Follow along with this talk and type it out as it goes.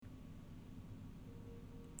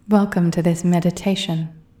Welcome to this meditation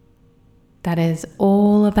that is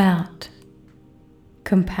all about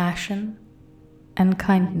compassion and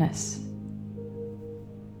kindness.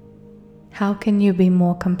 How can you be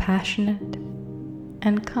more compassionate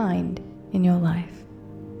and kind in your life?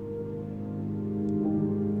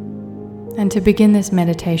 And to begin this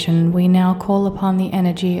meditation, we now call upon the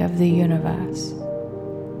energy of the universe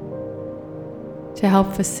to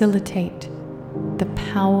help facilitate the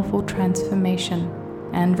powerful transformation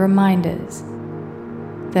and reminders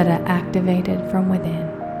that are activated from within.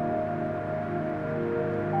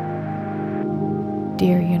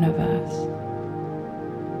 Dear universe,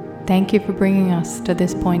 thank you for bringing us to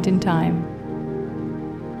this point in time.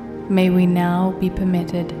 May we now be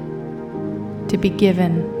permitted to be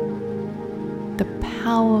given the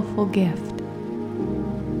powerful gift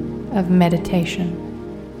of meditation.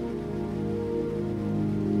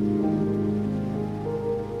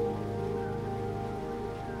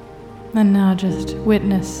 And now just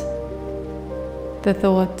witness the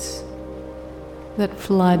thoughts that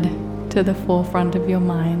flood to the forefront of your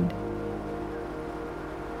mind.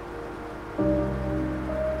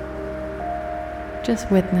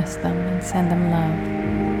 Just witness them and send them love.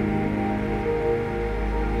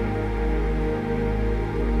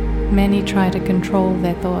 Many try to control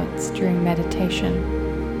their thoughts during meditation,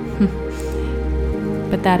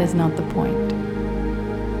 but that is not the point.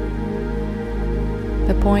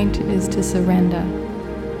 The point is to surrender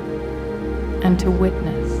and to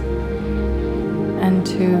witness and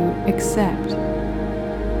to accept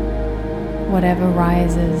whatever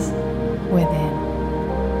rises within.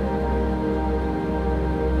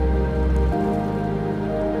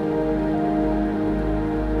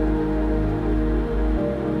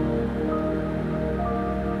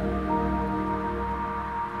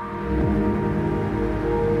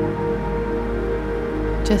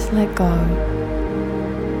 Just let go.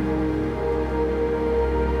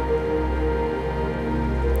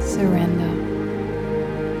 Surrender.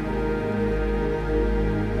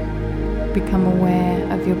 Become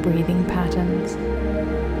aware of your breathing patterns.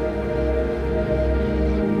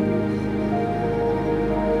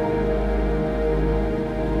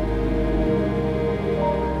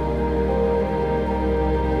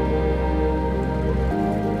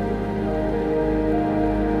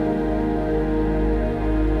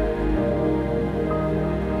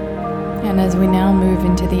 And as we now move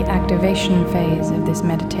into the activation phase of this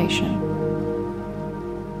meditation,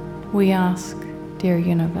 we ask, dear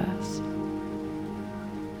universe,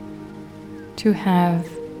 to have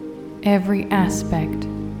every aspect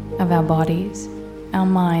of our bodies, our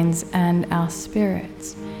minds, and our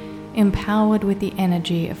spirits empowered with the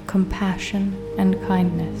energy of compassion and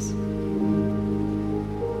kindness.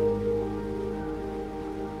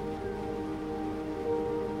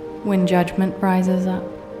 When judgment rises up,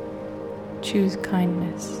 choose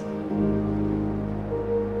kindness.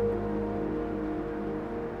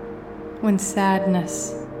 When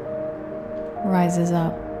sadness rises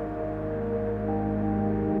up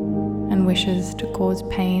and wishes to cause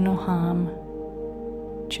pain or harm,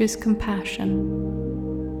 choose compassion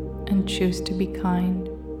and choose to be kind.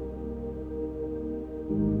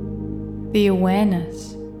 The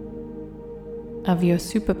awareness of your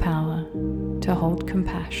superpower to hold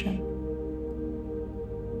compassion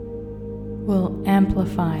will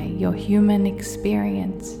amplify your human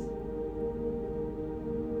experience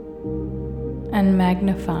and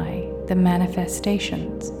magnify the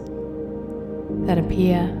manifestations that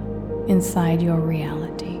appear inside your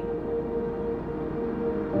reality.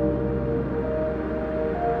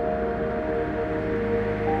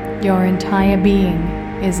 Your entire being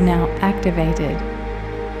is now activated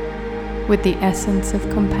with the essence of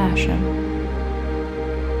compassion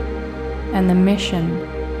and the mission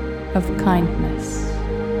of kindness.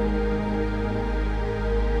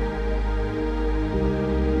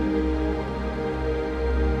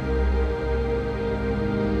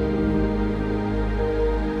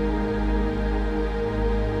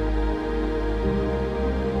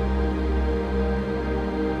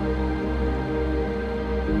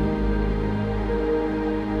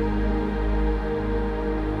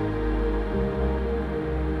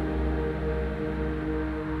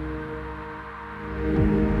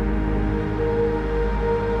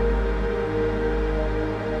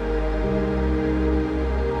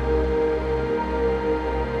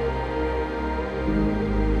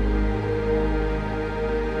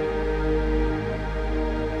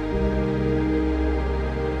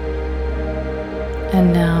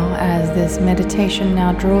 And now, as this meditation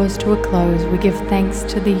now draws to a close, we give thanks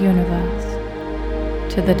to the universe,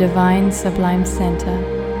 to the divine sublime center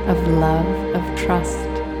of love, of trust,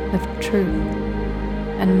 of truth,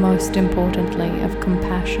 and most importantly, of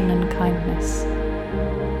compassion and kindness.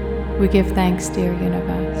 We give thanks, dear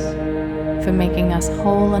universe, for making us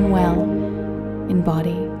whole and well in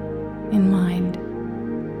body, in mind,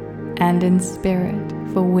 and in spirit,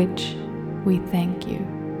 for which we thank you.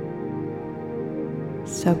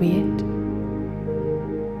 So be it,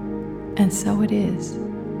 and so it is.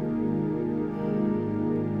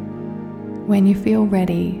 When you feel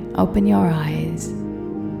ready, open your eyes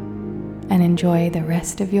and enjoy the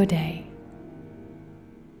rest of your day.